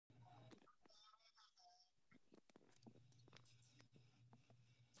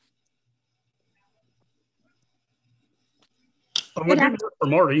I would do work for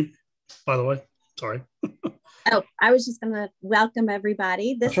Marty, by the way. Sorry. Oh, I was just going to welcome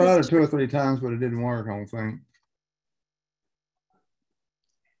everybody. I tried it 2 or 3 times, but it didn't work, I don't think.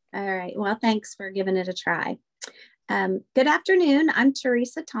 All right. Well, thanks for giving it a try. Good afternoon. I'm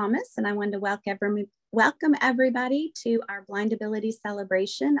Theresa Thomas, and I wanted to welcome everybody to our Blind Ability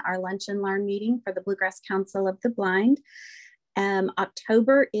Celebration, our Lunch and Learn meeting for the Bluegrass Council of the Blind.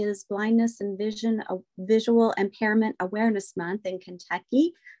 October is Blindness and Visual Impairment Awareness Month in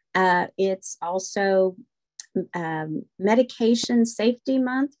Kentucky. It's also Medication Safety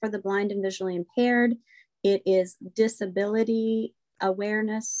Month for the blind and visually impaired. It is Disability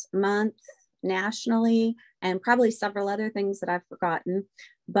Awareness Month nationally, and probably several other things that I've forgotten.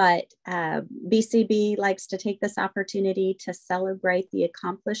 But BCB likes to take this opportunity to celebrate the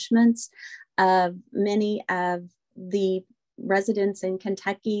accomplishments of many of the residents in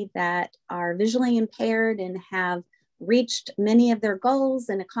Kentucky that are visually impaired and have reached many of their goals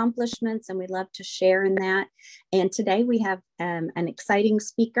and accomplishments, and we'd love to share in that. And today we have an exciting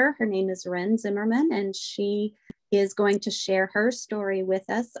speaker. Her name is Wren Zimmerman, and she is going to share her story with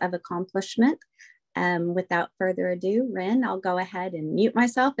us of accomplishment. Without further ado, Wren, I'll go ahead and mute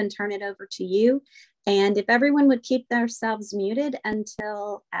myself and turn it over to you. And if everyone would keep themselves muted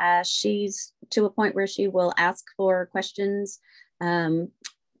until she's to a point where she will ask for questions,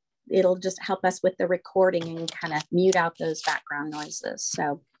 it'll just help us with the recording and kind of mute out those background noises.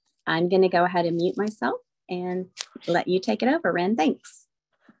 So I'm going to go ahead and mute myself and let you take it over, Wren. Thanks.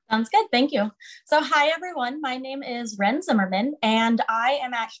 Sounds good. Thank you. So hi, everyone. My name is Wren Zimmerman, and I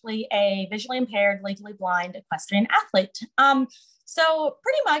am actually a visually impaired, legally blind equestrian athlete. So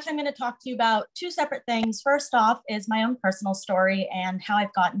pretty much I'm going to talk to you about 2 separate things. First off is my own personal story and how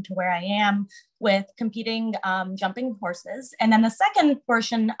I've gotten to where I am with competing jumping horses. And then the second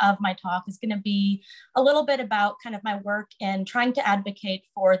portion of my talk is going to be a little bit about kind of my work in trying to advocate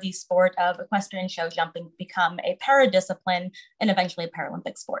for the sport of equestrian show jumping to become a paradiscipline and eventually a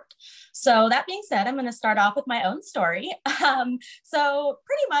Paralympic sport. So that being said, I'm going to start off with my own story. So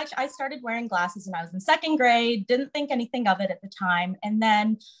pretty much I started wearing glasses when I was in 2nd grade, didn't think anything of it at the time. And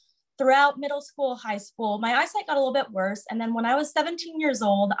then throughout middle school, high school, my eyesight got a little bit worse. And then when I was 17 years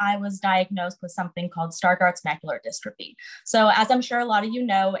old, I was diagnosed with something called Stargardt's macular dystrophy. So as I'm sure a lot of you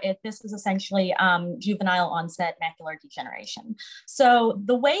know, this is essentially juvenile onset macular degeneration. So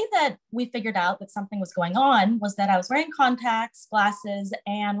the way that we figured out that something was going on was that I was wearing contacts, glasses,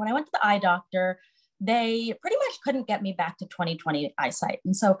 and when I went to the eye doctor, they pretty much couldn't get me back to 20/20 eyesight.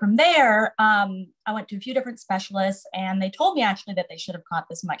 And so from there, I went to a few different specialists, and they told me actually that they should have caught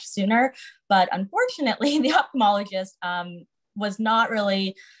this much sooner. But unfortunately, the ophthalmologist was not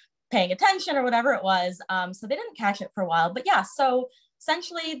really paying attention or whatever it was. So they didn't catch it for a while. But yeah, so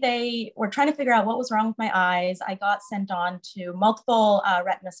essentially they were trying to figure out what was wrong with my eyes. I got sent on to multiple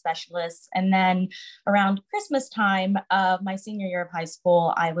retina specialists. And then around Christmas time of my senior year of high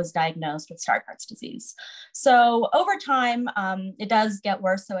school, I was diagnosed with Stargardt's disease. So over time, it does get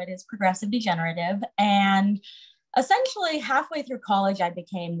worse. So it is progressive degenerative. And essentially halfway through college, I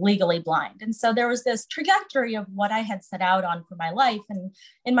became legally blind. And so there was this trajectory of what I had set out on for my life. And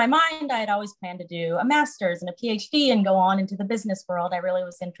in my mind, I had always planned to do a master's and a PhD and go on into the business world. I really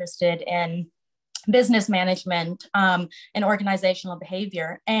was interested in business management and organizational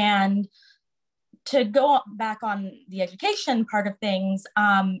behavior. And to go back on the education part of things,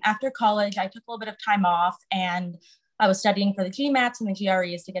 after college, I took a little bit of time off and I was studying for the GMATs and the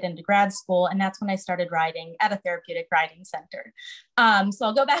GREs to get into grad school. And that's when I started riding at a therapeutic riding center. So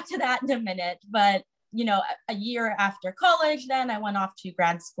I'll go back to that in a minute, but you know, a year after college, then I went off to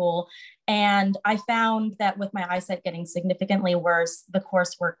grad school, and I found that with my eyesight getting significantly worse, the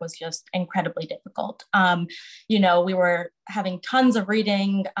coursework was just incredibly difficult. You know, we were having tons of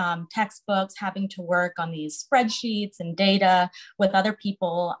reading, textbooks, having to work on these spreadsheets and data with other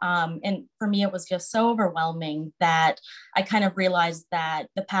people. And for me, it was just so overwhelming that I kind of realized that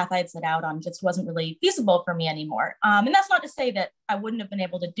the path I'd set out on just wasn't really feasible for me anymore. And that's not to say that I wouldn't have been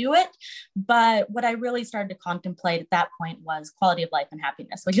able to do it, but what I really started to contemplate at that point was quality of life and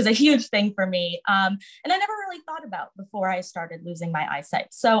happiness, which is a huge thing for me. And I never really thought about before I started losing my eyesight.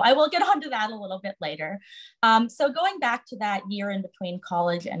 So I will get onto that a little bit later. So going back to that year in between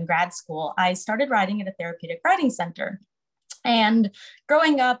college and grad school, I started riding at a therapeutic riding center. And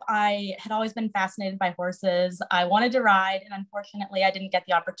growing up, I had always been fascinated by horses. I wanted to ride, and unfortunately, I didn't get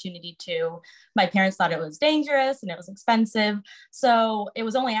the opportunity to. My parents thought it was dangerous and it was expensive. So it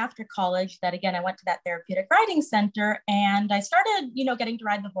was only after college that, again, I went to that therapeutic riding center, and I started, you know, getting to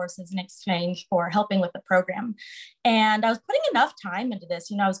ride the horses in exchange for helping with the program. And I was putting enough time into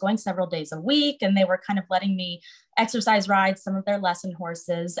this. You know, I was going several days a week, and they were kind of letting me exercise rides some of their lesson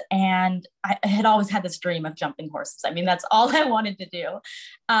horses. And I had always had this dream of jumping horses. I mean, that's all I wanted to do.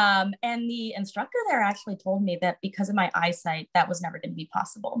 And the instructor there actually told me that because of my eyesight, that was never going to be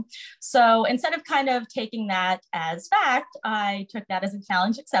possible. So instead of kind of taking that as fact, I took that as a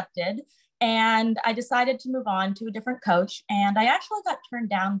challenge accepted. And I decided to move on to a different coach. And I actually got turned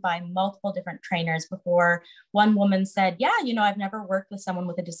down by multiple different trainers before one woman said, yeah, you know, I've never worked with someone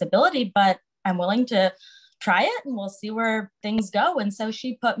with a disability, but I'm willing to try it and we'll see where things go. And so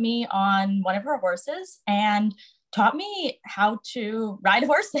she put me on one of her horses and taught me how to ride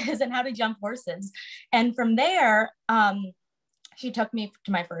horses and how to jump horses. And from there, she took me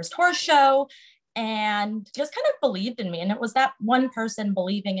to my first horse show and just kind of believed in me. And it was that one person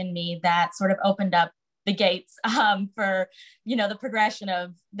believing in me that sort of opened up the gates for, you know, the progression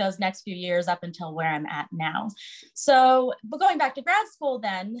of those next few years up until where I'm at now. So, but going back to grad school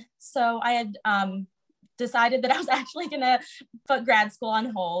then, so I had decided that I was actually going to put grad school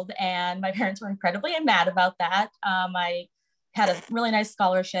on hold, and my parents were incredibly mad about that. I had a really nice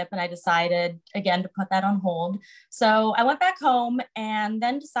scholarship and I decided again to put that on hold. So I went back home and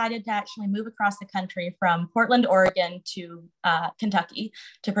then decided to actually move across the country from Portland, Oregon to Kentucky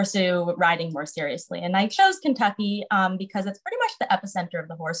to pursue riding more seriously. And I chose Kentucky because it's pretty much the epicenter of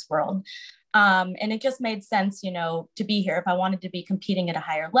the horse world. And it just made sense, you know, to be here. If I wanted to be competing at a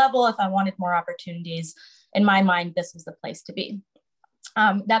higher level, if I wanted more opportunities, in my mind, this was the place to be.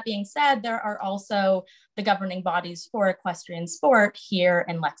 That being said, there are also the governing bodies for equestrian sport here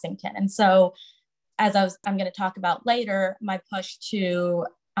in Lexington. And so as I'm going to talk about later, my push to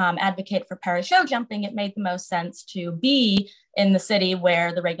advocate for para show jumping, it made the most sense to be in the city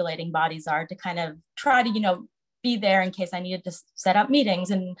where the regulating bodies are, to kind of try to, you know, be there in case I needed to set up meetings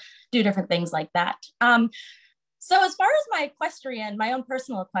and do different things like that. So as far as my own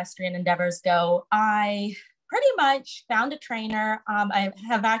personal equestrian endeavors go, I pretty much found a trainer. I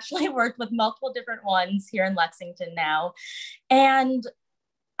have actually worked with multiple different ones here in Lexington now. And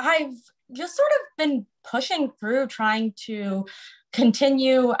I've just sort of been pushing through, trying to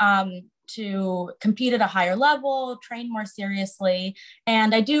continue to compete at a higher level, train more seriously.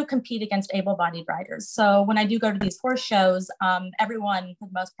 And I do compete against able-bodied riders. So when I do go to these horse shows, everyone, for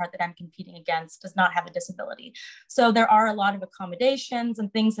the most part, that I'm competing against does not have a disability. So there are a lot of accommodations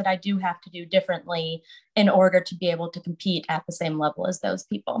and things that I do have to do differently in order to be able to compete at the same level as those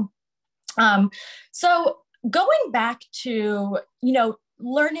people. So going back to, you know,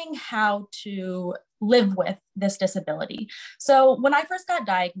 learning how to live with this disability. So when I first got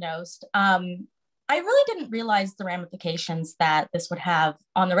diagnosed, I really didn't realize the ramifications that this would have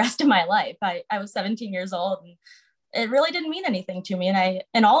on the rest of my life. I was 17 years old and it really didn't mean anything to me. And I,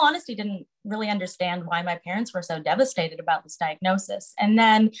 in all honesty, didn't really understand why my parents were so devastated about this diagnosis. And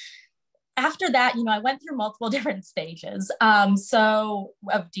then after that, you know, I went through multiple different stages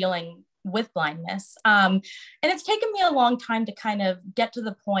of dealing with blindness. And it's taken me a long time to kind of get to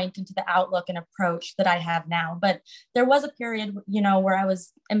the point and to the outlook and approach that I have now. But there was a period, you know, where I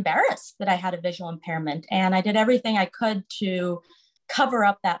was embarrassed that I had a visual impairment, and I did everything I could to cover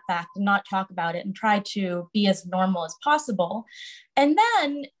up that fact and not talk about it and try to be as normal as possible. And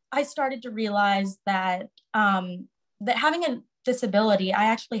then I started to realize that that having a disability, I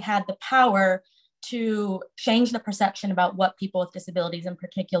actually had the power to change the perception about what people with disabilities, in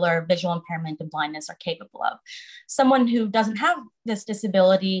particular visual impairment and blindness, are capable of. Someone who doesn't have this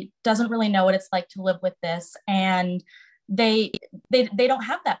disability doesn't really know what it's like to live with this, and they don't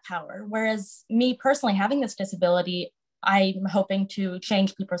have that power. Whereas me personally, having this disability, I'm hoping to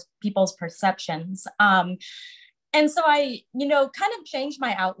change people's perceptions. And so I, you know, kind of changed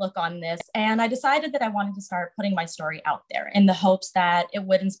my outlook on this, and I decided that I wanted to start putting my story out there in the hopes that it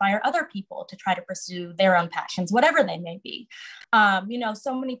would inspire other people to try to pursue their own passions, whatever they may be. You know,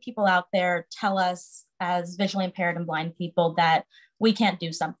 so many people out there tell us as visually impaired and blind people that we can't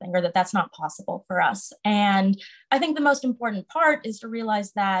do something or that that's not possible for us. And I think the most important part is to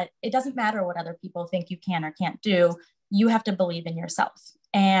realize that it doesn't matter what other people think you can or can't do. You have to believe in yourself.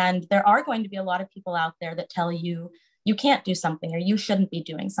 And there are going to be a lot of people out there that tell you you can't do something or you shouldn't be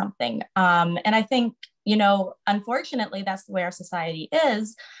doing something. And I think, you know, unfortunately, that's the way our society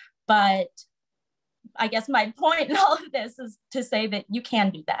is. But I guess my point in all of this is to say that you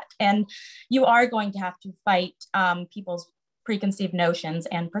can do that. And you are going to have to fight people's preconceived notions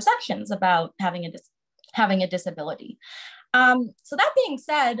and perceptions about having a disability. So that being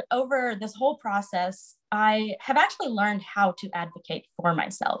said, over this whole process, I have actually learned how to advocate for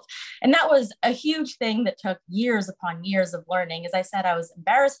myself. And that was a huge thing that took years upon years of learning. As I said, I was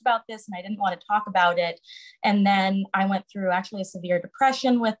embarrassed about this and I didn't want to talk about it. And then I went through actually a severe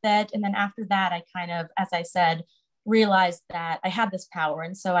depression with it. And then after that, I kind of, as I said, realized that I had this power.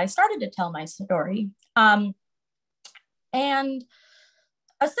 And so I started to tell my story. And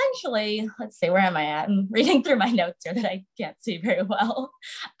essentially, let's see, where am I at? I'm reading through my notes here that I can't see very well.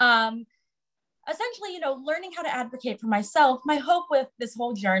 Essentially, learning how to advocate for myself, my hope with this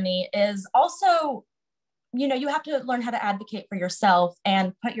whole journey is also, you have to learn how to advocate for yourself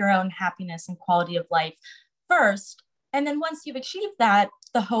and put your own happiness and quality of life first. And then once you've achieved that,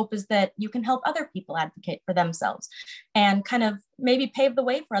 the hope is that you can help other people advocate for themselves and kind of maybe pave the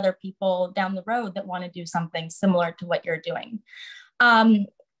way for other people down the road that want to do something similar to what you're doing.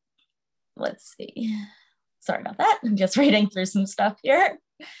 Let's see. Sorry about that. I'm just reading through some stuff here.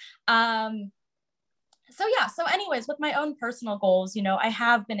 So anyways, with my own personal goals, I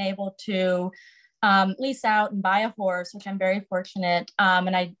have been able to lease out and buy a horse, which I'm very fortunate.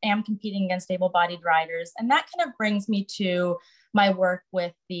 And I am competing against able-bodied riders. And that kind of brings me to my work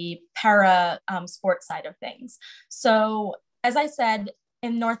with the para sports side of things. So as I said,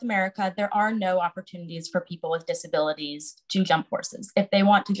 in North America, there are no opportunities for people with disabilities to jump horses. If they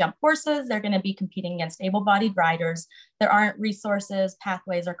want to jump horses, they're going to be competing against able-bodied riders. There aren't resources,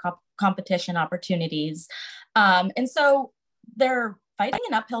 pathways, or competition opportunities. And so they're fighting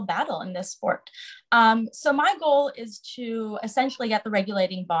an uphill battle in this sport. So my goal is to essentially get the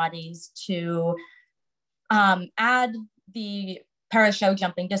regulating bodies to add the para show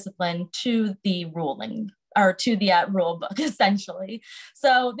jumping discipline to the ruling, or to the rule book, essentially.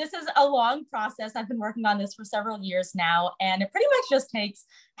 So this is a long process. I've been working on this for several years now, and it pretty much just takes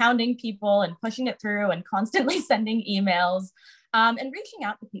hounding people and pushing it through and constantly sending emails and reaching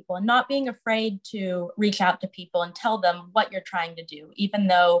out to people and not being afraid to reach out to people and tell them what you're trying to do, even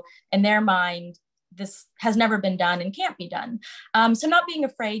though in their mind, this has never been done and can't be done. So not being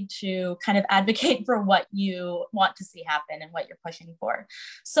afraid to kind of advocate for what you want to see happen and what you're pushing for.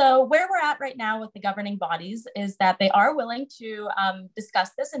 So where we're at right now with the governing bodies is that they are willing to discuss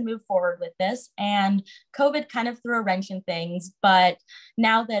this and move forward with this. And COVID kind of threw a wrench in things, but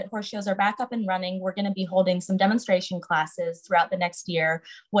now that horse shows are back up and running, we're going to be holding some demonstration classes throughout the next year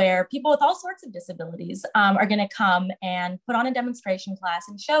where people with all sorts of disabilities are going to come and put on a demonstration class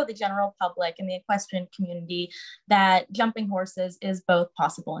and show the general public and the equestrian community that jumping horses is both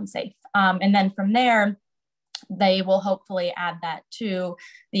possible and safe. And then from there, they will hopefully add that to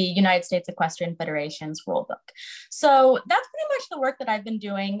the United States Equestrian Federation's rulebook. So that's pretty much the work that I've been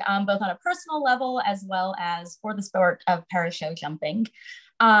doing, both on a personal level as well as for the sport of para show jumping.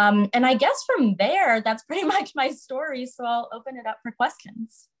 And I guess from there, that's pretty much my story. So I'll open it up for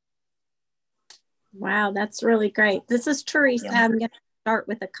questions. Wow, that's really great. This is Theresa. Yeah. I'm going to start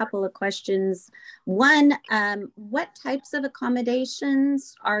with a couple of questions. One, what types of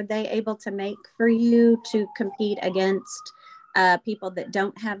accommodations are they able to make for you to compete against people that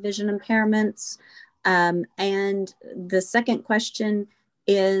don't have vision impairments? And the second question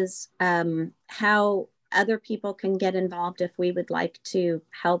is how other people can get involved if we would like to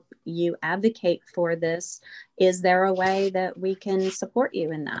help you advocate for this. Is there a way that we can support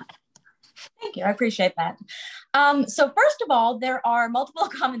you in that? Thank you. I appreciate that. So first of all, there are multiple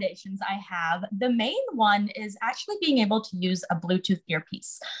accommodations I have. The main one is actually being able to use a Bluetooth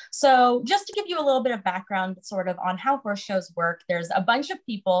earpiece. So just to give you a little bit of background sort of on how horse shows work, there's a bunch of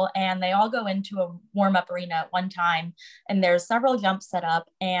people and they all go into a warm-up arena at one time, and there's several jumps set up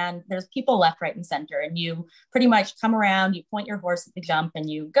and there's people left, right, and center, and you pretty much come around, you point your horse at the jump and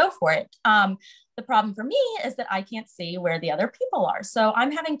you go for it. The problem for me is that I can't see where the other people are. So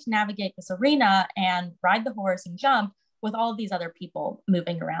I'm having to navigate this arena and ride the horse and jump with all of these other people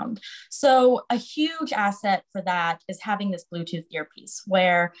moving around. So a huge asset for that is having this Bluetooth earpiece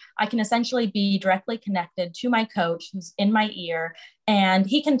where I can essentially be directly connected to my coach who's in my ear, and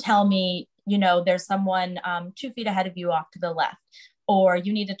he can tell me, you know, there's someone 2 feet ahead of you off to the left, or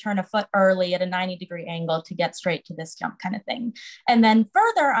you need to turn a foot early at a 90-degree angle to get straight to this jump kind of thing. And then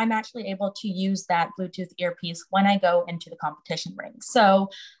further, I'm actually able to use that Bluetooth earpiece when I go into the competition ring. So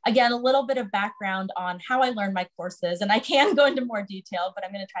again, a little bit of background on how I learn my courses, and I can go into more detail, but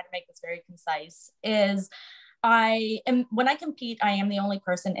I'm going to try to make this very concise, is when I compete, I am the only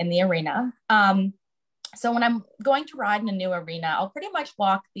person in the arena. So when I'm going to ride in a new arena, I'll pretty much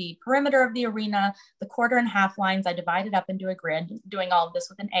walk the perimeter of the arena, the quarter and half lines. I divide it up into a grid, doing all of this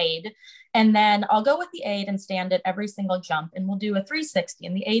with an aid. And then I'll go with the aid and stand at every single jump, and we'll do a 360.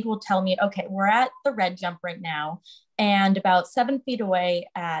 And the aid will tell me, okay, we're at the red jump right now. And about 7 feet away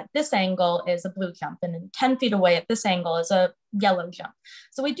at this angle is a blue jump, and then 10 feet away at this angle is a yellow jump.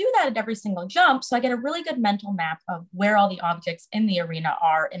 So we do that at every single jump. So I get a really good mental map of where all the objects in the arena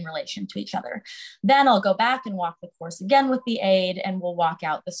are in relation to each other. Then I'll go back and walk the course again with the aid, and we'll walk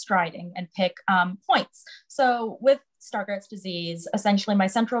out the striding and pick points. So with Stargardt's disease, essentially my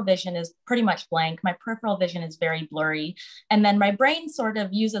central vision is pretty much blank. My peripheral vision is very blurry. And then my brain sort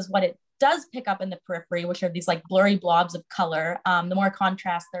of uses what it does pick up in the periphery, which are these like blurry blobs of color. The more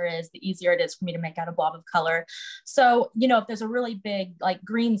contrast there is, the easier it is for me to make out a blob of color. So, you know, if there's a really big like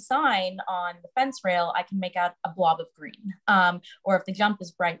green sign on the fence rail, I can make out a blob of green. Or if the jump is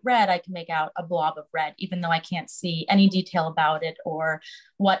bright red, I can make out a blob of red, even though I can't see any detail about it or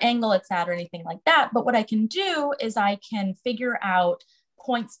what angle it's at or anything like that. But what I can do is I can figure out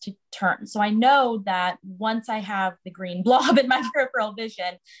points to turn. So I know that once I have the green blob in my peripheral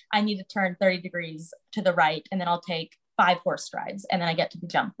vision, I need to turn 30 degrees to the right, and then I'll take 5 horse strides, and then I get to the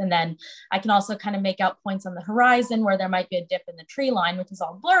jump. And then I can also kind of make out points on the horizon where there might be a dip in the tree line, which is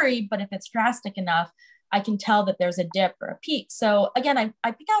all blurry, but if it's drastic enough, I can tell that there's a dip or a peak. So again,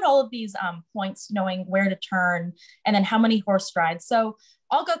 I pick out all of these points, knowing where to turn and then how many horse strides. So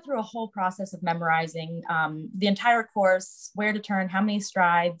I'll go through a whole process of memorizing the entire course, where to turn, how many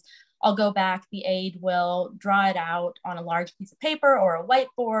strides. I'll go back, the aide will draw it out on a large piece of paper or a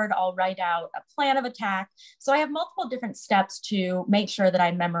whiteboard. I'll write out a plan of attack. So I have multiple different steps to make sure that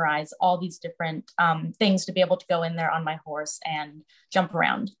I memorize all these different things to be able to go in there on my horse and jump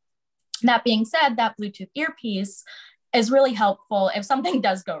around. That being said, that Bluetooth earpiece is really helpful if something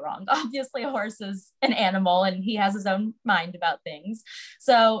does go wrong. Obviously, a horse is an animal and he has his own mind about things.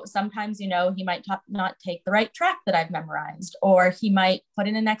 So sometimes, you know, he might not take the right track that I've memorized, or he might put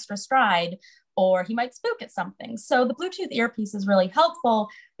in an extra stride, or he might spook at something. So the Bluetooth earpiece is really helpful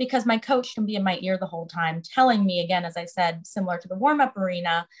because my coach can be in my ear the whole time, telling me, again, as I said, similar to the warm-up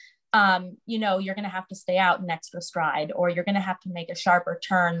arena, you know, you're going to have to stay out an extra stride, or you're going to have to make a sharper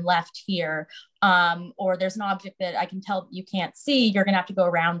turn left here. Or there's an object that I can tell you can't see, you're going to have to go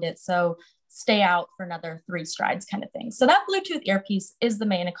around it. So stay out for another 3 strides kind of thing. So that Bluetooth earpiece is the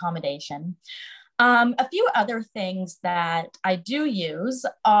main accommodation. A few other things that I do use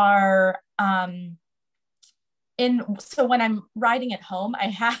are, so when I'm riding at home, I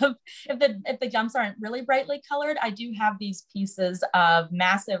have, if the jumps aren't really brightly colored, I do have these pieces of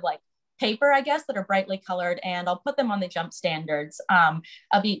massive like paper, I guess, that are brightly colored, and I'll put them on the jump standards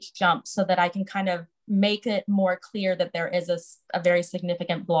of each jump so that I can kind of make it more clear that there is a very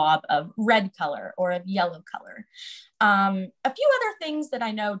significant blob of red color or of yellow color. A few other things that I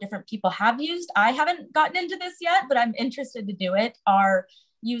know different people have used, I haven't gotten into this yet, but I'm interested to do it, are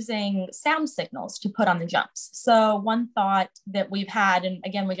using sound signals to put on the jumps. So one thought that we've had, and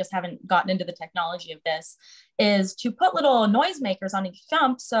again, we just haven't gotten into the technology of this, is to put little noisemakers on each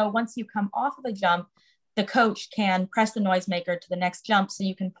jump. So once you come off of a jump, the coach can press the noisemaker to the next jump so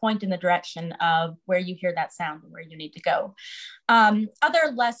you can point in the direction of where you hear that sound and where you need to go.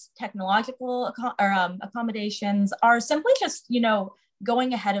 Other less technological accommodations are simply just, you know,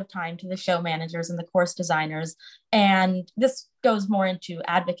 going ahead of time to the show managers and the course designers. And this goes more into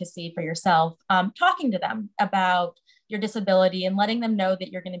advocacy for yourself, talking to them about your disability and letting them know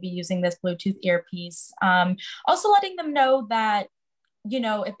that you're going to be using this Bluetooth earpiece. Also letting them know that, you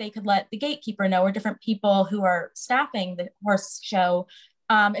know, if they could let the gatekeeper know, or different people who are staffing the horse show,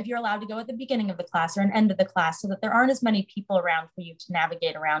 if you're allowed to go at the beginning of the class or an end of the class, so that there aren't as many people around for you to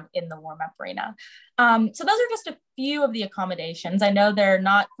navigate around in the warm-up arena. So those are just a few of the accommodations. I know they're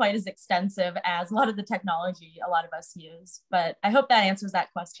not quite as extensive as a lot of the technology a lot of us use, but I hope that answers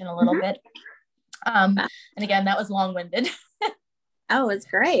that question a little bit. And again, that was long-winded. Oh, it's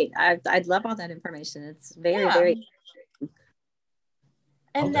great. I'd love all that information. It's very.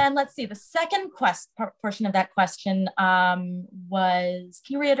 And then let's see, the second portion of that question was,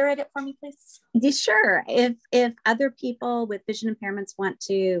 can you reiterate it for me, please? Yeah, sure. If other people with vision impairments want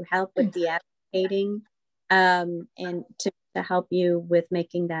to help with the advocating and to help you with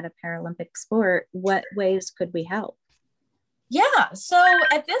making that a Paralympic sport, what ways could we help? Yeah, so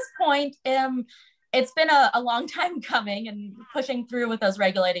at this point, it's been a long time coming, and pushing through with those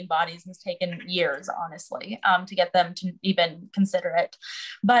regulating bodies has taken years, honestly, to get them to even consider it.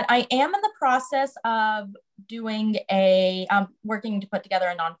 But I am in the process of doing working to put together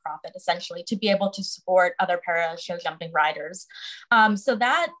a nonprofit, essentially, to be able to support other para show jumping riders. So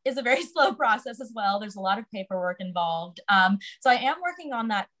that is a very slow process as well. There's a lot of paperwork involved. So I am working on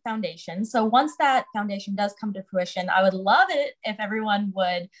that foundation. So once that foundation does come to fruition, I would love it if everyone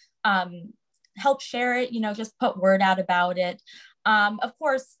would help share it, you know, just put word out about it. Of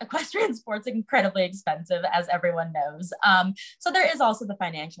course, equestrian sports are incredibly expensive, as everyone knows. So there is also the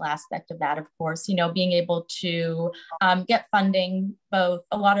financial aspect of that, of course, being able to get funding. Both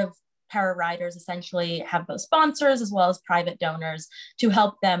a lot of para riders essentially have both sponsors as well as private donors to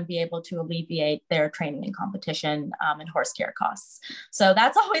help them be able to alleviate their training and competition and horse care costs. So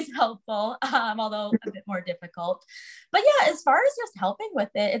that's always helpful, although a bit more difficult. But yeah, as far as just helping with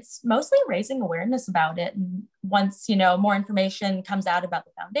it, it's mostly raising awareness about it. And once, more information comes out about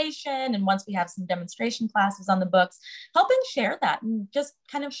the foundation, and once we have some demonstration classes on the books, helping share that and just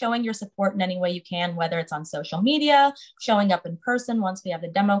kind of showing your support in any way you can, whether it's on social media, showing up in person once we have the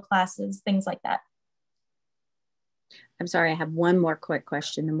demo classes, things like that. I'm sorry, I have one more quick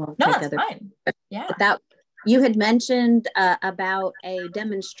question and we'll No, take that's other. fine. Yeah. That you had mentioned about a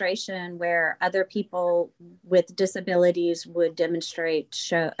demonstration where other people with disabilities would demonstrate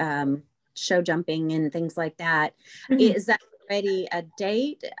show jumping and things like that. Mm-hmm. Is that already a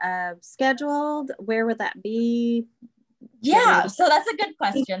date scheduled? Where would that be? Yeah, so that's a good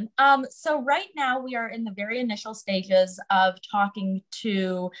question. So right now we are in the very initial stages of talking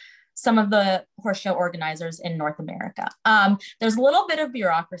to some of the horse show organizers in North America. There's a little bit of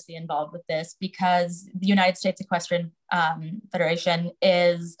bureaucracy involved with this because the United States Equestrian Federation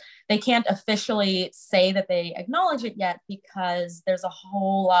they can't officially say that they acknowledge it yet because there's a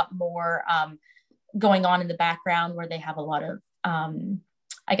whole lot more going on in the background where they have a lot of,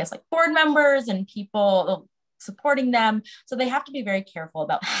 I guess, like board members and people supporting them. So they have to be very careful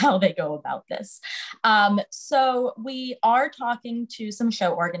about how they go about this. So we are talking to some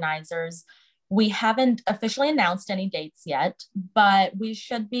show organizers. We haven't officially announced any dates yet, but we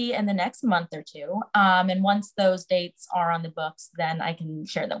should be in the next month or two. And once those dates are on the books, then I can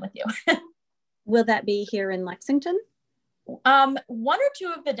share them with you. Will that be here in Lexington? One or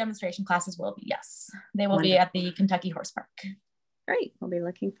two of the demonstration classes will be, yes. They will be at the Kentucky Horse Park. Great. We'll be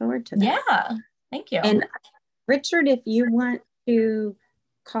looking forward to that. Yeah, thank you. And Richard, if you want to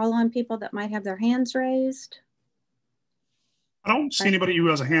call on people that might have their hands raised. I don't see anybody who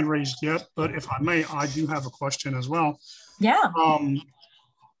has a hand raised yet, but if I may, I do have a question as well. Yeah.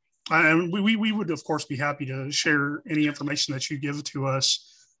 And we would, of course, be happy to share any information that you give to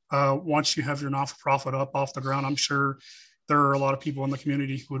us once you have your not-for-profit up off the ground. I'm sure there are a lot of people in the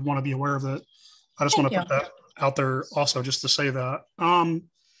community who would want to be aware of it. I just want to put that out there also just to say that.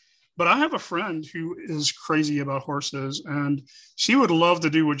 But I have a friend who is crazy about horses, and she would love to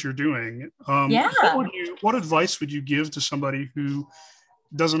do what you're doing. What advice would you give to somebody who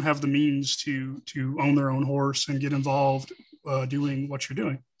doesn't have the means to own their own horse and get involved doing what you're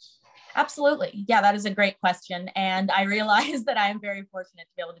doing? Absolutely. Yeah, that is a great question. And I realize that I am very fortunate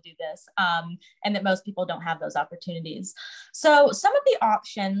to be able to do this and that most people don't have those opportunities. So some of the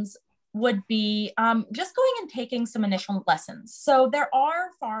options would be just going and taking some initial lessons. So there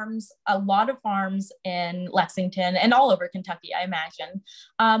are farms, a lot of farms in Lexington and all over Kentucky, I imagine,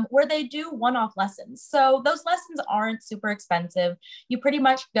 where they do one-off lessons. So those lessons aren't super expensive. You pretty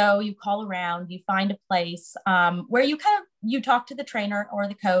much go, you call around, you find a place where you talk to the trainer or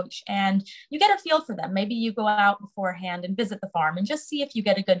the coach and you get a feel for them. Maybe you go out beforehand and visit the farm and just see if you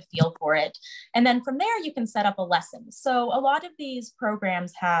get a good feel for it. And then from there, you can set up a lesson. So a lot of these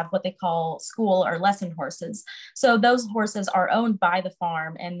programs have what they call school or lesson horses. So those horses are owned by the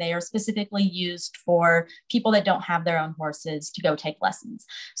farm and they are specifically used for people that don't have their own horses to go take lessons.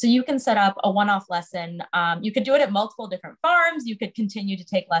 So you can set up a one-off lesson. You could do it at multiple different farms. You could continue to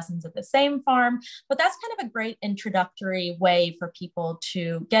take lessons at the same farm, but that's kind of a great introductory way for people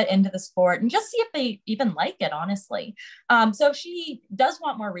to get into the sport and just see if they even like it, honestly. So if she does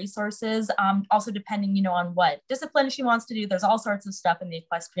want more resources, also depending, on what discipline she wants to do, there's all sorts of stuff in the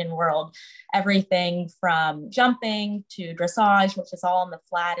equestrian world, everything from jumping to dressage, which is all on the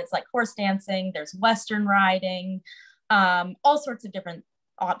flat. It's like horse dancing, there's Western riding, all sorts of different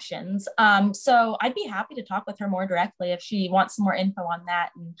options. So I'd be happy to talk with her more directly if she wants some more info on that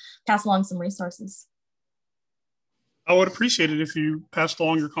and pass along some resources. I would appreciate it if you passed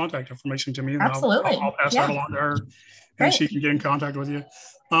along your contact information to me. And Absolutely. I'll pass that along to her and she can get in contact with you.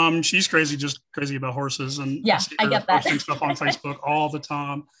 She's just crazy about horses. And I get that. Posting stuff on Facebook all the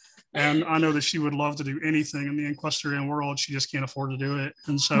time. And I know that she would love to do anything in the equestrian world. She just can't afford to do it.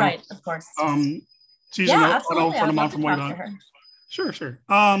 And so, right, of course. She's an old friend of mine from way back. Sure.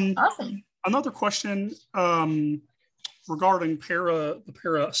 Awesome. Another question regarding the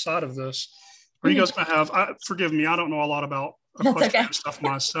para side of this. Are you guys going to have, forgive me, I don't know a lot about equestrian stuff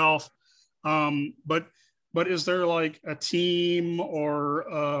myself, but but is there like a team or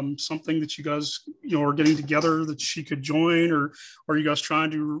something that you guys, are getting together that she could join, or are you guys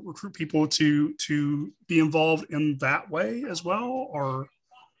trying to recruit people to be involved in that way as well? Or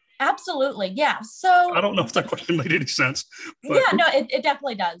Absolutely, yeah. So I don't know if that question made any sense. But. Yeah, no, it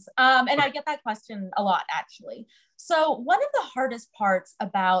definitely does. And I get that question a lot, actually. So one of the hardest parts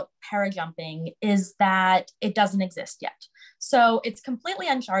about parajumping is that it doesn't exist yet. So it's completely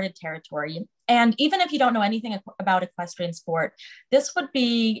uncharted territory. And even if you don't know anything about equestrian sport, this would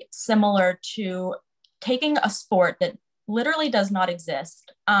be similar to taking a sport that literally does not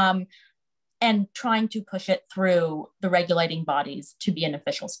exist, and trying to push it through the regulating bodies to be an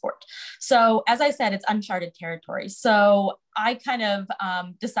official sport. So as I said, it's uncharted territory. So I kind of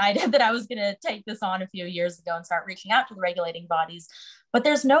decided that I was gonna take this on a few years ago and start reaching out to the regulating bodies, but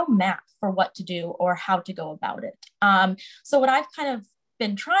there's no map for what to do or how to go about it. So what I've kind of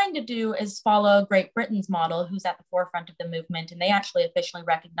been trying to do is follow Great Britain's model, who's at the forefront of the movement, and they actually officially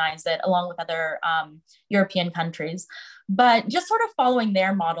recognize it along with other European countries, but just sort of following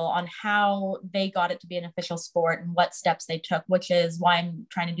their model on how they got it to be an official sport and what steps they took, which is why I'm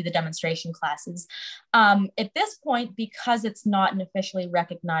trying to do the demonstration classes. At this point, because it's not an officially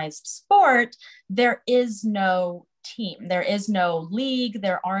recognized sport, there is no team, there is no league,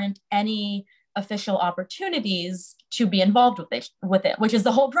 there aren't any official opportunities to be involved with it, which is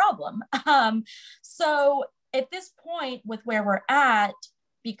the whole problem. So at this point, with where we're at,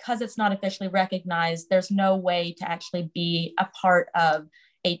 because it's not officially recognized, there's no way to actually be a part of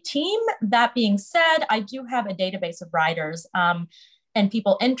a team. That being said, I do have a database of riders and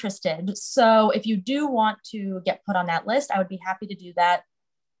people interested. So if you do want to get put on that list, I would be happy to do that.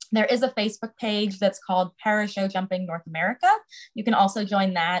 There is a Facebook page that's called Para Show Jumping North America. You can also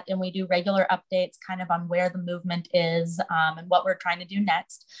join that, and we do regular updates kind of on where the movement is and what we're trying to do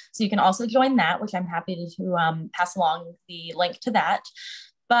next. So you can also join that, which I'm happy to pass along the link to that.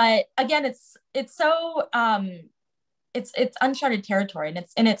 But again, it's uncharted territory, and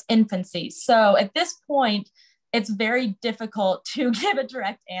it's in its infancy. So at this point, it's very difficult to give a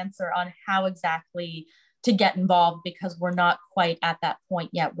direct answer on how exactly to get involved, because we're not quite at that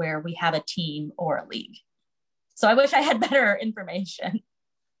point yet where we have a team or a league. So I wish I had better information.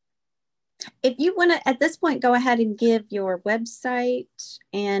 If you want to, at this point, go ahead and give your website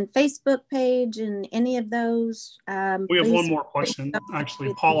and Facebook page and any of those. We have one more question.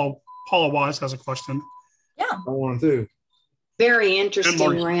 Actually, Paula Wise has a question. Yeah. I want to. Very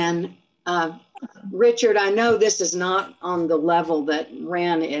interesting, Wren. Richard, I know this is not on the level that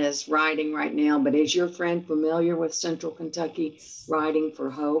Wren is riding right now, but is your friend familiar with Central Kentucky Riding for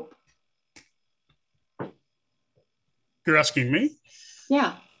Hope? You're asking me?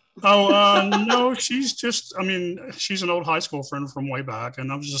 Yeah. Oh, no, she's an old high school friend from way back.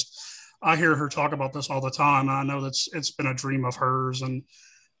 And I hear her talk about this all the time. I know it's been a dream of hers. And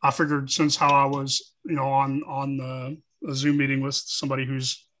I figured, since how I was, on the Zoom meeting with somebody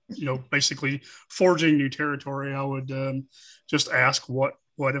who's, basically forging new territory, I would just ask what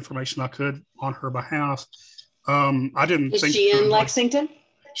information I could on her behalf. I didn't think. Is she in Lexington?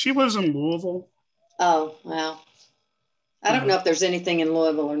 She lives in Louisville. Oh, well. I don't know if there's anything in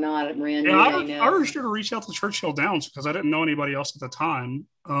Louisville or not, Wren. Yeah, I urged her to reach out to Churchill Downs because I didn't know anybody else at the time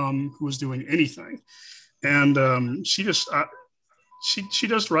who was doing anything. And she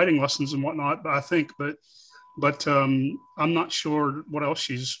does writing lessons and whatnot, I think, but I'm not sure what else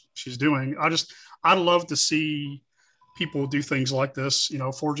she's doing. I'd love to see people do things like this,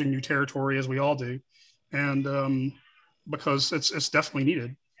 forging new territory as we all do. And because it's definitely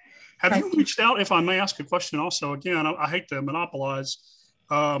needed. Have you reached out, if I may ask a question also? Again, I hate to monopolize,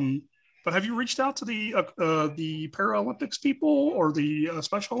 but have you reached out to the Paralympics people or the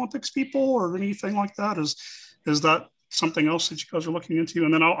Special Olympics people or anything like that? Is that something else that you guys are looking into?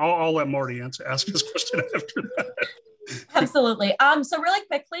 And then I'll let Marty ask his question after that. Absolutely. So really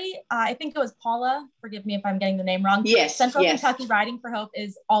quickly, I think it was Paula, forgive me if I'm getting the name wrong. Yes. Central Kentucky Riding for Hope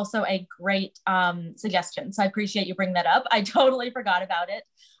is also a great suggestion. So I appreciate you bringing that up. I totally forgot about it.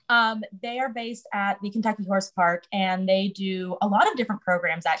 They are based at the Kentucky Horse Park, and they do a lot of different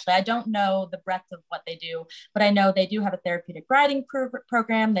programs, actually. I don't know the breadth of what they do, but I know they do have a therapeutic riding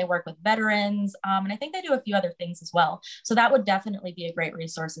program. They work with veterans, and I think they do a few other things as well. So that would definitely be a great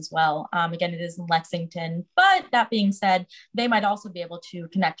resource as well. Again, it is in Lexington, but that being said, they might also be able to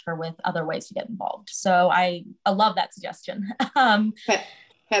connect her with other ways to get involved. So I love that suggestion.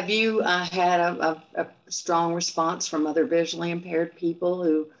 Have you had a strong response from other visually impaired people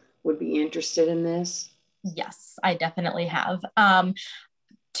who would be interested in this? Yes, I definitely have.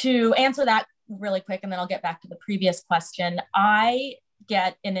 To answer that really quick, and then I'll get back to the previous question, I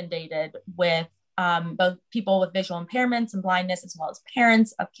get inundated with both people with visual impairments and blindness, as well as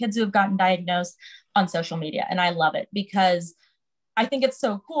parents of kids who have gotten diagnosed on social media. And I love it because I think it's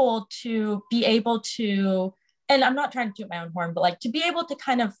so cool to be able to, and I'm not trying to toot my own horn, but like to be able to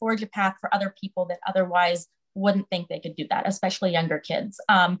kind of forge a path for other people that otherwise wouldn't think they could do that, especially younger kids.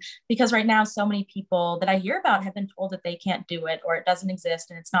 Because right now, so many people that I hear about have been told that they can't do it or it doesn't exist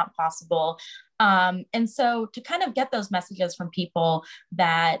and it's not possible. And so to kind of get those messages from people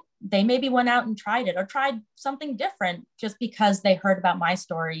that they maybe went out and tried it or tried something different just because they heard about my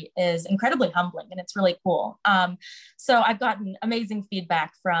story is incredibly humbling, and it's really cool. So I've gotten amazing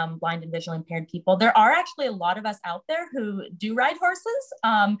feedback from blind and visually impaired people. There are actually a lot of us out there who do ride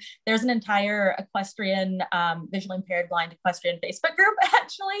horses. There's an entire equestrian, visually impaired blind equestrian Facebook group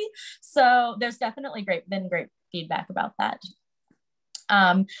actually. So there's definitely been great feedback about that.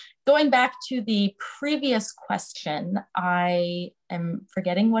 Going back to the previous question, I am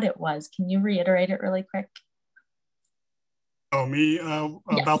forgetting what it was. Can you reiterate it really quick? Oh, me?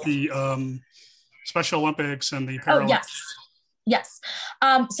 About the Special Olympics and the Paralympics. Oh, yes.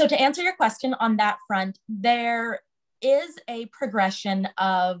 So to answer your question on that front, there is a progression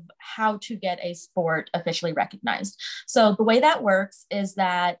of how to get a sport officially recognized. So the way that works is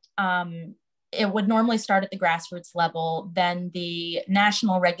that it would normally start at the grassroots level, then the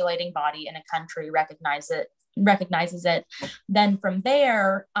national regulating body in a country recognizes it. Then from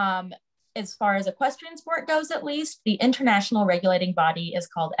there, as far as equestrian sport goes, at least, the international regulating body is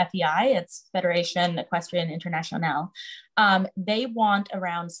called FEI. It's Federation Equestrian Internationale. They want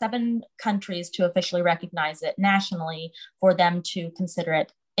around 7 countries to officially recognize it nationally for them to consider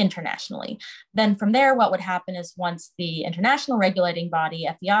it internationally. Then from there, what would happen is once the international regulating body,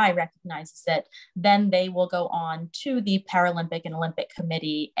 FEI, recognizes it, then they will go on to the Paralympic and Olympic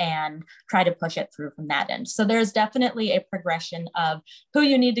Committee and try to push it through from that end. So there's definitely a progression of who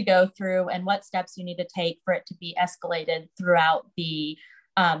you need to go through and what steps you need to take for it to be escalated throughout the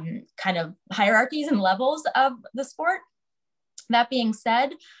kind of hierarchies and levels of the sport. That being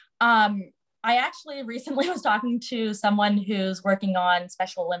said, I actually recently was talking to someone who's working on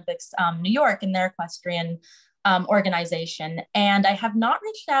Special Olympics New York in their equestrian organization. And I have not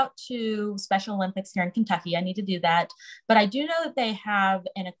reached out to Special Olympics here in Kentucky. I need to do that. But I do know that they have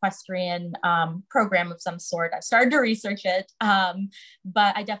an equestrian program of some sort. I've started to research it,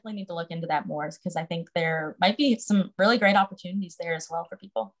 but I definitely need to look into that more because I think there might be some really great opportunities there as well for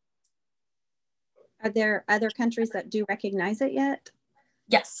people. Are there other countries that do recognize it yet?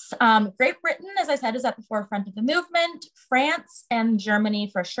 Yes, Great Britain, as I said, is at the forefront of the movement. France and Germany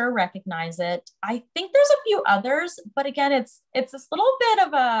for sure recognize it. I think there's a few others, but again, it's this little bit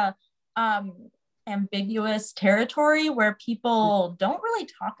of a ambiguous territory where people don't really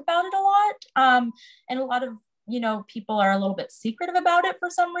talk about it a lot, and a lot of people are a little bit secretive about it for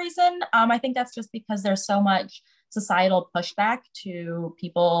some reason. I think that's just because there's so much societal pushback to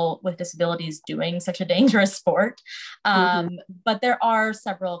people with disabilities doing such a dangerous sport. But there are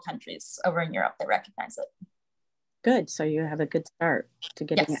several countries over in Europe that recognize it. Good. So you have a good start to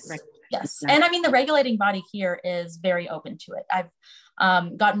getting it recognized. Yes. And I mean, the regulating body here is very open to it.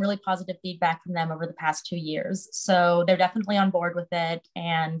 I've gotten really positive feedback from them over the past 2 years. So they're definitely on board with it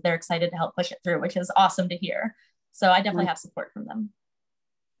and they're excited to help push it through, which is awesome to hear. So I definitely have support from them.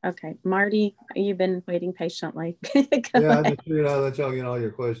 Okay, Marty, you've been waiting patiently. Yeah, I just figured I'd let y'all get all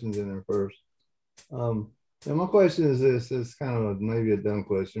your questions in there first. And my question is this: it's kind of maybe a dumb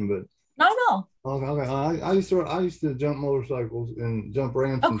question, but not at all. Okay, I used to jump motorcycles and jump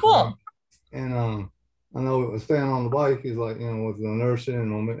ramps. Oh, cool. And I know staying on the bike is like with the inertia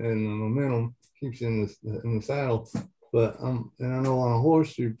and the momentum keeps you in the saddle. But and I know on a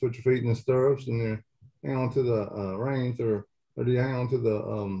horse you put your feet in the stirrups and you hang on to the reins or do you hang on to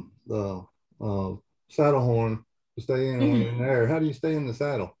the saddle horn to stay in when you're in the air? How do you stay in the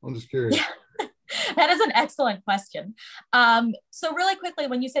saddle? I'm just curious. Yeah. That is an excellent question. So really quickly,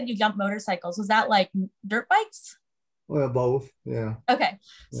 when you said you jump motorcycles, was that like dirt bikes? Well, both. Yeah. Okay.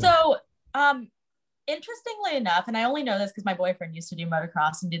 Yeah. So interestingly enough, and I only know this because my boyfriend used to do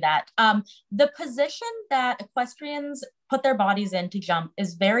motocross and do that, the position that equestrians put their bodies in to jump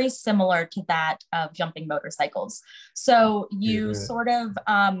is very similar to that of jumping motorcycles. So you sort of,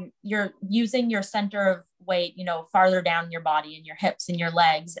 you're using your center of weight, farther down your body and your hips and your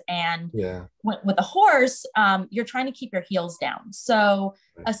legs. And with a horse, you're trying to keep your heels down. So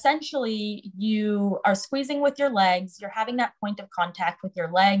essentially you are squeezing with your legs, you're having that point of contact with your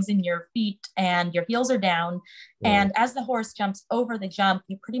legs and your feet and your heels are down. And as the horse jumps over the jump,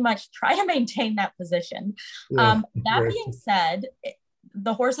 you pretty much try to maintain that position. That being said,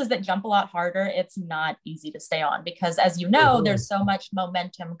 the horses that jump a lot harder, it's not easy to stay on because, as you know, there's so much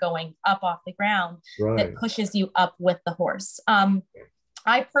momentum going up off the ground that pushes you up with the horse.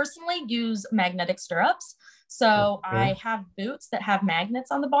 I personally use magnetic stirrups. So I have boots that have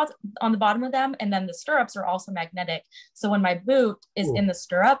magnets on the bottom of them, and then the stirrups are also magnetic. So when my boot is in the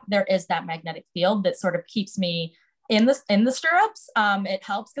stirrup, there is that magnetic field that sort of keeps me in the stirrups. It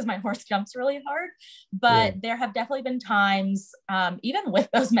helps because my horse jumps really hard, but there have definitely been times, even with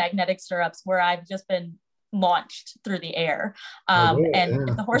those magnetic stirrups, where I've just been launched through the air. And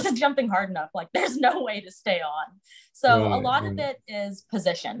if the horse is jumping hard enough, like there's no way to stay on. So a lot of it is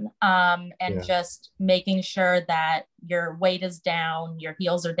position, and just making sure that your weight is down, your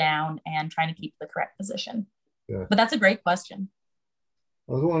heels are down, and trying to keep the correct position. But that's a great question.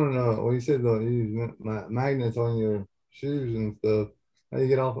 I was wondering, when you said you use magnets on your shoes and stuff, how you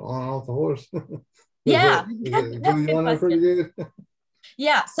get off the horse? Yeah, that's a good question. Pretty good?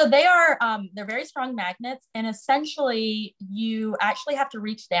 Yeah, so they are, they're very strong magnets, and essentially you actually have to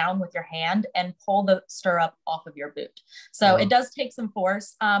reach down with your hand and pull the stirrup off of your boot. So it does take some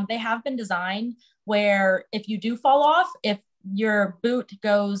force. They have been designed where if you do fall off, if your boot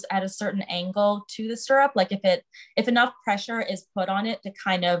goes at a certain angle to the stirrup, like if enough pressure is put on it to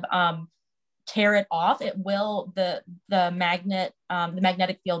kind of tear it off, it will, the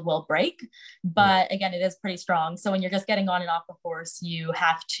magnetic field will break. But again, it is pretty strong. So when you're just getting on and off the horse, you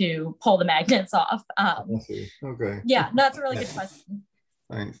have to pull the magnets off. I see. Okay. Yeah, no, that's a really good question.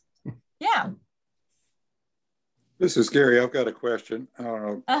 Thanks. Yeah. This is Gary. I've got a question.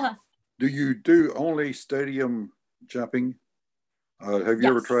 Do you do only stadium jumping? Have you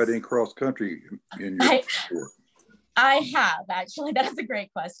ever tried any cross country in your sport? I have, actually. That is a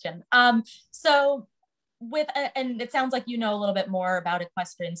great question. So and it sounds like you know a little bit more about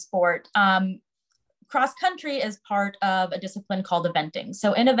equestrian sport. Cross country is part of a discipline called eventing.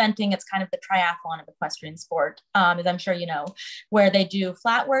 So in eventing, it's kind of the triathlon of equestrian sport, as I'm sure you know, where they do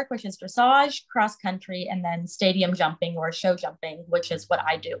flat work, which is dressage, cross country, and then stadium jumping or show jumping, which is what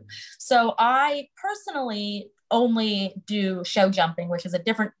I do. So I personally only do show jumping, which is a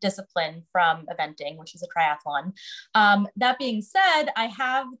different discipline from eventing, which is a triathlon. That being said, I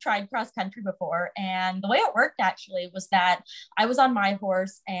have tried cross country before, and the way it worked actually was that I was on my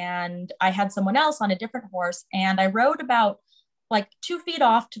horse and I had someone else on a different horse, and I rode about like 2 feet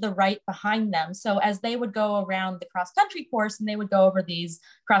off to the right behind them. So as they would go around the cross country course and they would go over these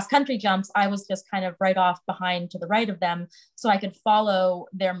cross country jumps, I was just kind of right off behind to the right of them, so I could follow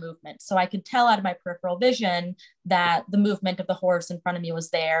their movement. So I could tell out of my peripheral vision that the movement of the horse in front of me was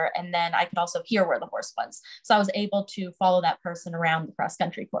there. And then I could also hear where the horse was. So I was able to follow that person around the cross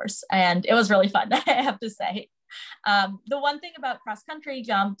country course. And it was really fun, I have to say. The one thing about cross country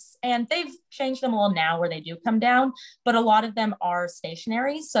jumps, and they've changed them a little now where they do come down, but a lot of them are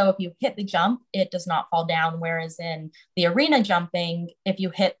stationary. So if you hit the jump, it does not fall down. Whereas in the arena jumping, if you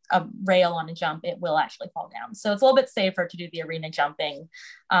hit a rail on a jump, it will actually fall down. So it's a little bit safer to do the arena jumping.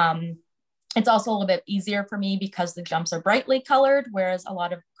 It's also a little bit easier for me because the jumps are brightly colored, whereas a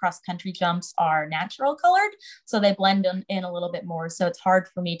lot of cross-country jumps are natural colored. So they blend in a little bit more. So it's hard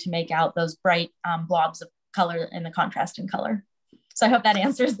for me to make out those bright blobs of color in the contrast in color. So I hope that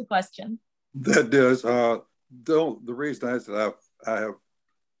answers the question. That does. The reason is that I have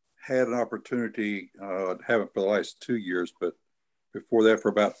had an opportunity, haven't for the last 2 years, but before that for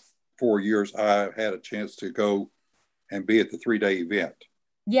about 4 years, I had a chance to go and be at the 3-day event.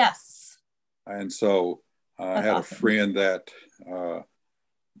 Yes. And so I had awesome. A friend that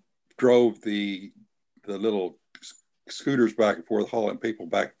drove the little scooters back and forth, hauling people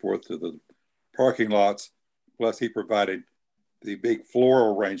back and forth to the parking lots. Plus, he provided the big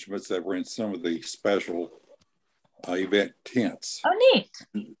floral arrangements that were in some of the special event tents. Oh,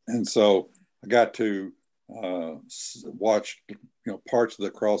 neat! And so I got to watch, parts of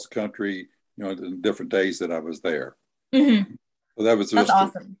the cross country, the different days that I was there. Mm-hmm. So that was just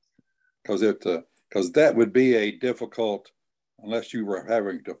awesome. Because that would be a difficult, unless you were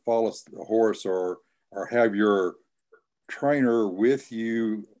having to follow the horse or have your trainer with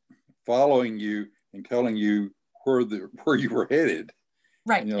you, following you and telling you where you were headed.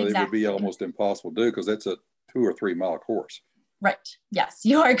 Right. Exactly. It would be almost impossible to do because that's a 2 or 3 mile course. Right. Yes,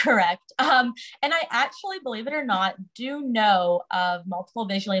 you are correct. And I actually, believe it or not, do know of multiple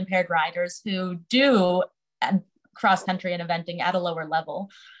visually impaired riders who do cross country and eventing at a lower level.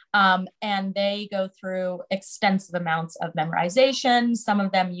 And they go through extensive amounts of memorization. Some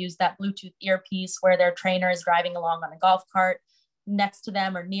of them use that Bluetooth earpiece where their trainer is driving along on a golf cart next to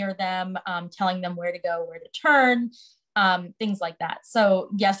them or near them, telling them where to go, where to turn. things like that. So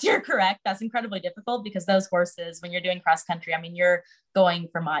yes, you're correct. That's incredibly difficult because those horses, when you're doing cross country, I mean, you're going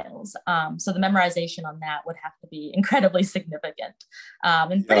for miles. So the memorization on that would have to be incredibly significant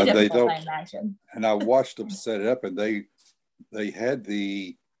and pretty difficult, I imagine. And I watched them set it up, and they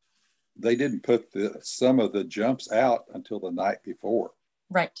didn't put some of the jumps out until the night before.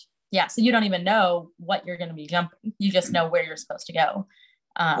 Right. Yeah. So you don't even know what you're going to be jumping. You just know where you're supposed to go.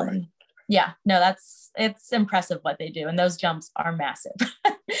 Right. Yeah, no, it's impressive what they do. And those jumps are massive.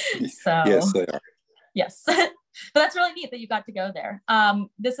 So yes, they are. Yes. But that's really neat that you got to go there.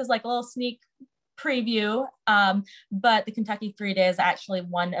 This is like a little sneak preview, but the Kentucky 3-Day is actually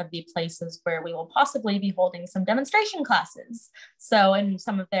one of the places where we will possibly be holding some demonstration classes. So in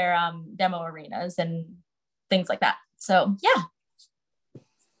some of their demo arenas and things like that. So yeah.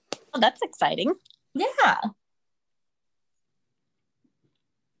 Well, that's exciting. Yeah.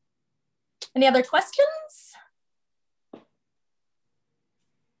 Any other questions?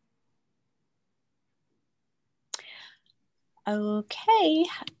 Okay.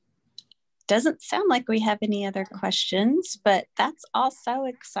 Doesn't sound like we have any other questions, but that's all so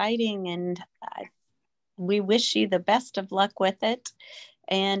exciting. And we wish you the best of luck with it.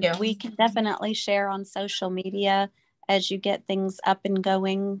 And we can definitely share on social media as you get things up and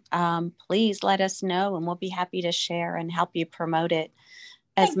going. Please let us know, and we'll be happy to share and help you promote it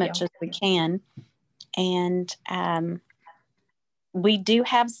as much as we can. And we do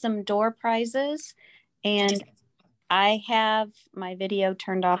have some door prizes, and I have my video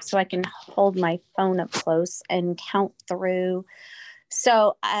turned off so I can hold my phone up close and count through.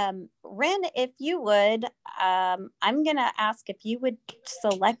 So Wren, if you would, I'm going to ask if you would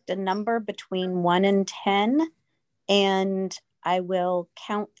select a number between 1 and 10, and I will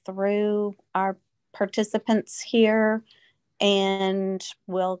count through our participants here, and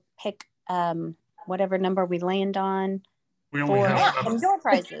we'll pick whatever number we land on for some door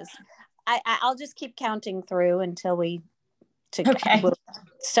prizes. I'll just keep counting through until we. Okay.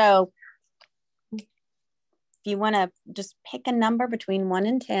 So if you want to just pick a number between 1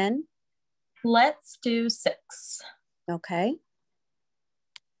 and 10. Let's do 6. Okay.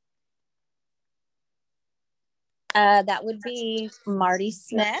 That would be Marty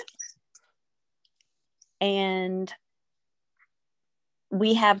Smith. And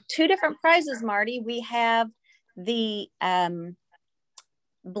we have 2 different prizes, Marty. We have the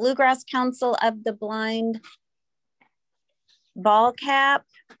Bluegrass Council of the Blind ball cap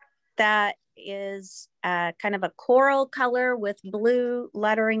that is kind of a coral color with blue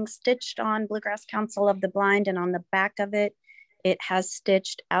lettering stitched on, Bluegrass Council of the Blind, and on the back of it, it has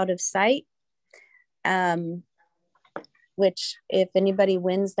stitched out of sight. Which if anybody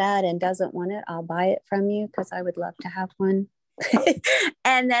wins that and doesn't want it, I'll buy it from you because I would love to have one.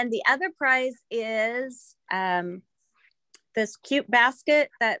 And then the other prize is this cute basket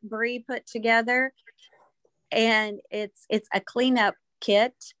that Bree put together, and it's a cleanup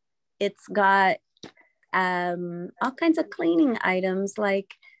kit. It's got all kinds of cleaning items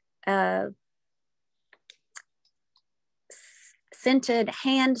like scented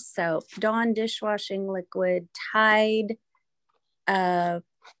hand soap, Dawn dishwashing liquid, Tide, a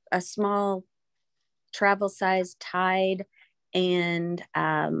small travel size Tide, and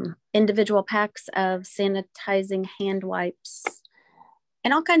individual packs of sanitizing hand wipes,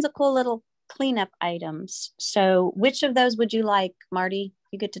 and all kinds of cool little cleanup items. So which of those would you like, Marty?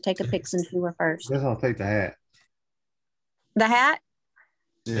 You get to take a pick since you were first. Guess I'll take the hat. The hat?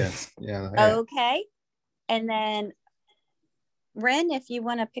 Yes. Yeah. The hat. Okay. And then Wren, if you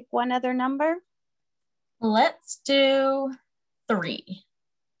want to pick one other number. Let's do 3.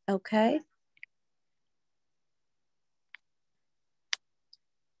 Okay.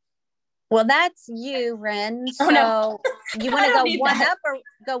 Well, that's you, Wren. So you want to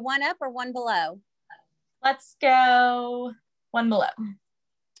go one up or one below? Let's go one below.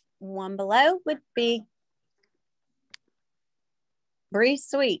 One below would be Bree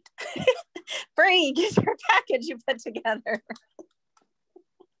Sweet. Bree, get your package you put together.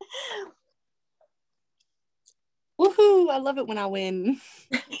 Woohoo! I love it when I win.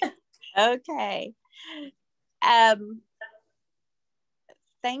 Okay.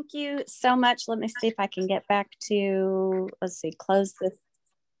 Thank you so much. Let me see if I can get back to, let's see, close this.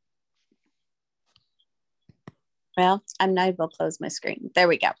 Well, I'm not able to close my screen. There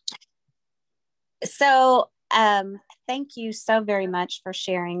we go. So thank you so very much for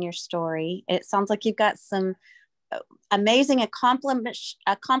sharing your story. It sounds like you've got some amazing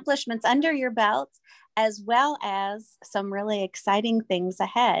accomplishments under your belt, as well as some really exciting things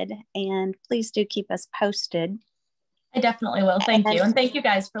ahead. And please do keep us posted. I definitely will. Thank you. And thank you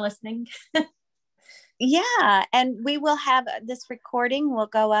guys for listening. Yeah, and we will have this recording will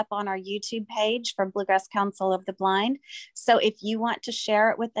go up on our YouTube page for Bluegrass Council of the Blind. So if you want to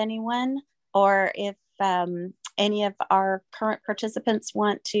share it with anyone, or if any of our current participants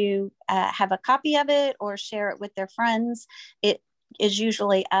want to have a copy of it or share it with their friends, it is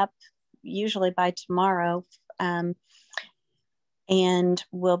usually up by tomorrow. And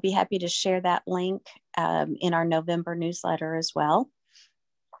we'll be happy to share that link in our November newsletter as well.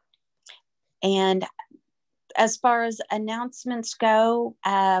 And as far as announcements go,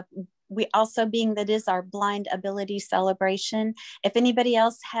 we also, being that is our Blind Ability Celebration, if anybody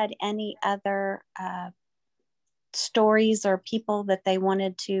else had any other stories or people that they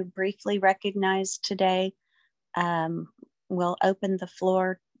wanted to briefly recognize today, we'll open the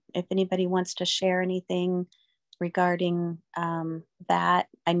floor if anybody wants to share anything regarding that.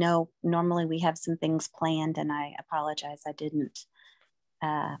 I know normally we have some things planned, and I apologize I didn't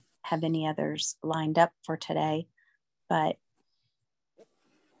have any others lined up for today, but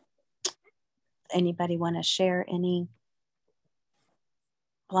anybody want to share any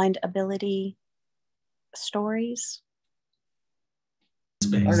blind ability stories?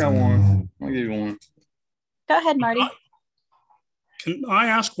 I got one. I'll give you one. Go ahead, Marty. Can I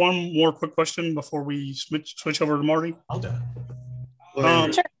ask one more quick question before we switch over to Marty? I'll do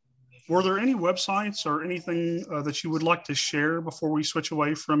it. Sure. Were there any websites or anything that you would like to share before we switch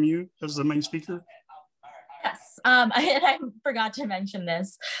away from you as the main speaker? Yes, I forgot to mention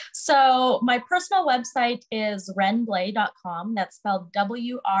this. So my personal website is wrenblae.com. That's spelled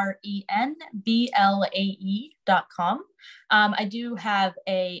WRENBLAE.com. I do have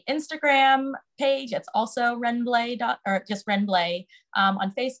a Instagram page. It's also Wren Blae or just Wren Blae.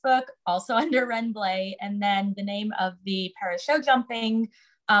 On Facebook, also under Wren Blae. And then the name of the para show jumping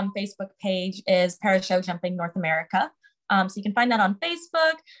Facebook page is Para Show Jumping North America. So you can find that on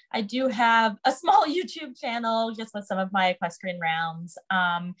Facebook. I do have a small YouTube channel just with some of my equestrian rounds.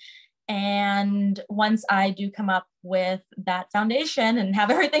 And once I do come up with that foundation and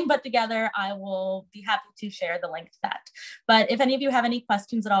have everything put together, I will be happy to share the link to that. But if any of you have any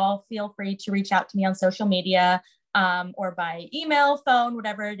questions at all, feel free to reach out to me on social media or by email, phone,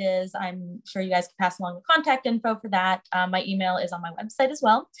 whatever it is. I'm sure you guys can pass along the contact info for that. My email is on my website as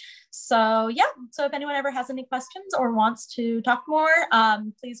well. So yeah, so if anyone ever has any questions or wants to talk more,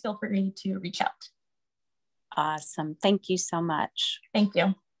 please feel free to reach out. Awesome. Thank you so much. Thank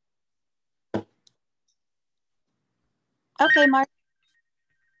you. Okay, Mark.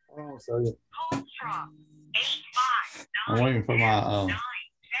 Oh, sorry. I'm waiting for my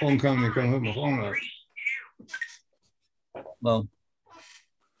phone company to come hook my phone up. No.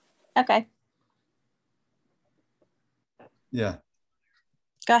 Okay. Yeah.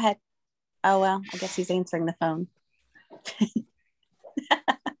 Go ahead. Oh, well, I guess he's answering the phone.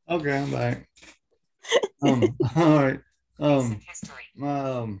 Okay, I'm back. All right.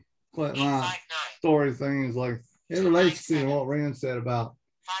 My story thing is like, it relates to what Wren said about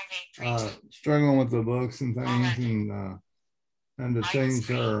struggling with the books and things, and to change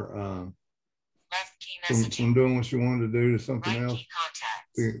her from doing what she wanted to do to something else.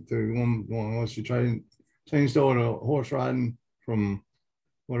 To once she changed over to horse riding from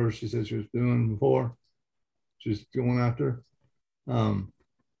whatever she said she was doing before, she's going after. Well,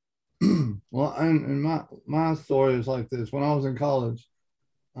 and my story is like this. When I was in college,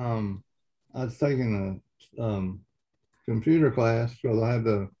 I was taking a computer class because I had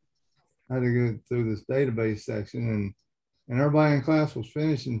to go through this database section, and everybody in class was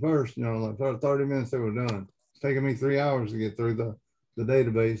finishing first. You know, like 30 minutes they were done. It's taking me 3 hours to get through the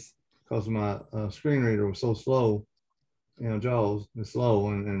database because my screen reader was so slow. You know, JAWS is slow,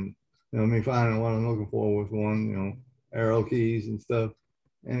 and you know, me finding what I'm looking for with one, you know, arrow keys and stuff.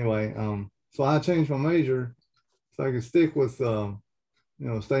 Anyway, so I changed my major so I could stick with, you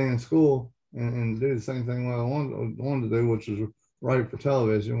know, stay in school and do the same thing what I wanted to do, which was write for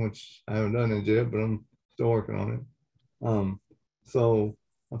television, which I haven't done it yet, but I'm still working on it. So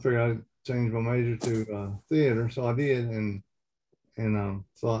I figured I'd change my major to theater, so I did, and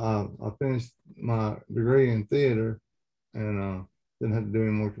so I finished my degree in theater, and didn't have to do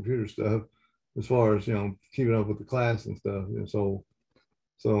any more computer stuff as far as, you know, keeping up with the class and stuff. And so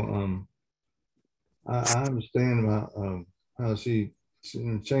I understand about how she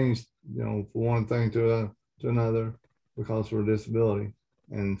changed, you know, from one thing to another because of her disability,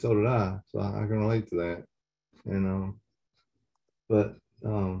 and so did I. So I can relate to that. And and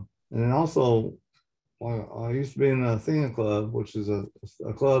then also, I used to be in a Athena Club, which is a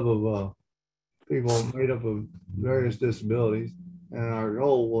club of people made up of various disabilities. And our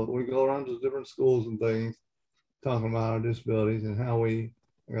goal was we go around to different schools and things, talking about our disabilities and how I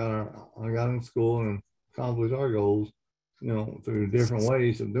got in school and accomplish our goals, you know, through different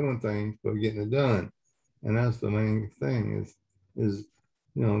ways of doing things, but getting it done. And that's the main thing is,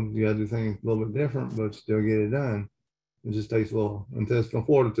 you know, you gotta do things a little bit different, but still get it done. It just takes a little intestinal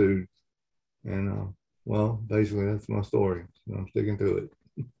fortitude. And well, basically that's my story. So I'm sticking to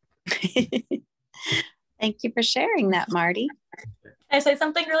it. Thank you for sharing that, Marty. Can I say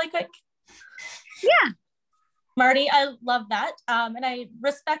something really quick? Yeah. Marty, I love that. And I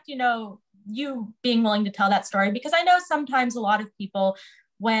respect, you know, you being willing to tell that story, because I know sometimes a lot of people,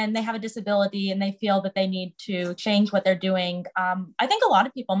 when they have a disability and they feel that they need to change what they're doing, I think a lot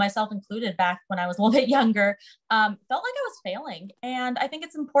of people, myself included, back when I was a little bit younger, felt like I was failing. And I think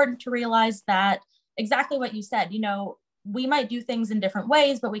it's important to realize that exactly what you said, you know, we might do things in different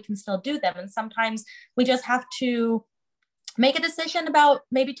ways, but we can still do them. And sometimes we just have to make a decision about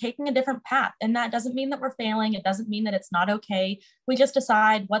maybe taking a different path. And that doesn't mean that we're failing. It doesn't mean that it's not okay. We just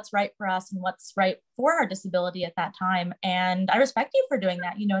decide what's right for us and what's right for our disability at that time. And I respect you for doing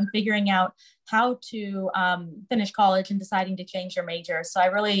that, you know, and figuring out how to finish college and deciding to change your major. So I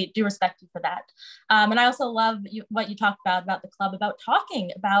really do respect you for that. And I also love what you talked about the club, about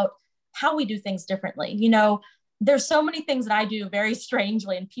talking about how we do things differently. You know, there's so many things that I do very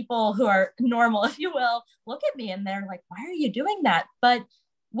strangely, and people who are normal, if you will, look at me and they're like, why are you doing that? But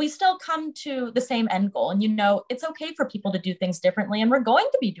we still come to the same end goal. And, you know, it's okay for people to do things differently, and we're going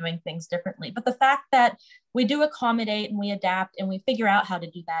to be doing things differently. But the fact that we do accommodate and we adapt and we figure out how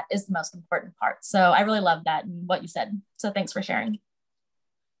to do that is the most important part. So I really love that and what you said. So thanks for sharing.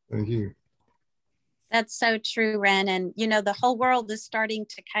 Thank you. That's so true, Wren. And, you know, the whole world is starting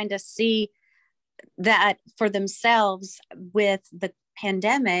to kind of see that for themselves with the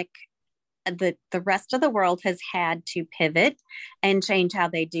pandemic. The rest of the world has had to pivot and change how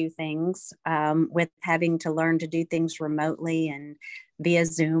they do things, with having to learn to do things remotely and via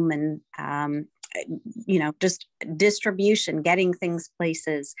Zoom and, you know, just distribution, getting things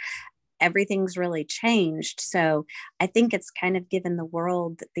places. Everything's really changed. So I think it's kind of given the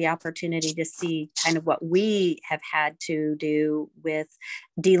world the opportunity to see kind of what we have had to do with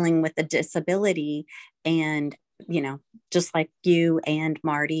dealing with a disability. And, you know, just like you and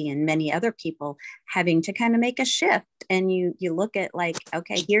Marty and many other people having to kind of make a shift. And you look at like,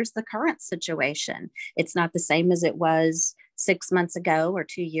 okay, here's the current situation. It's not the same as it was 6 months ago or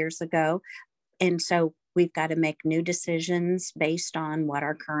 2 years ago. And so we've got to make new decisions based on what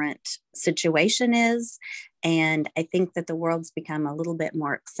our current situation is. And I think that the world's become a little bit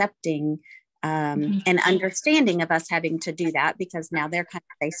more accepting and understanding of us having to do that, because now they're kind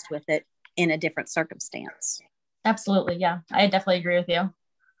of faced with it in a different circumstance. Absolutely. Yeah, I definitely agree with you.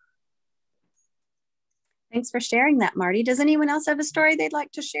 Thanks for sharing that, Marty. Does anyone else have a story they'd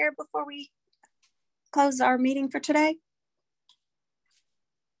like to share before we close our meeting for today?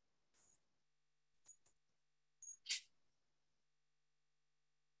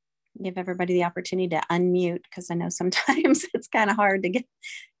 Give everybody the opportunity to unmute, because I know sometimes it's kind of hard to get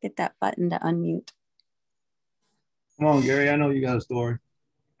that button to unmute. Come on, Gary. I know you got a story.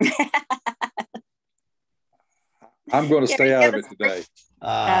 I'm going to stay out of it today.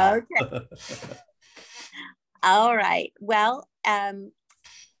 Okay. All right. Well,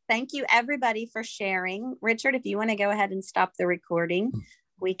 thank you everybody for sharing. Richard, if you want to go ahead and stop the recording,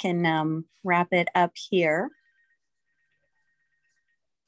 we can wrap it up here.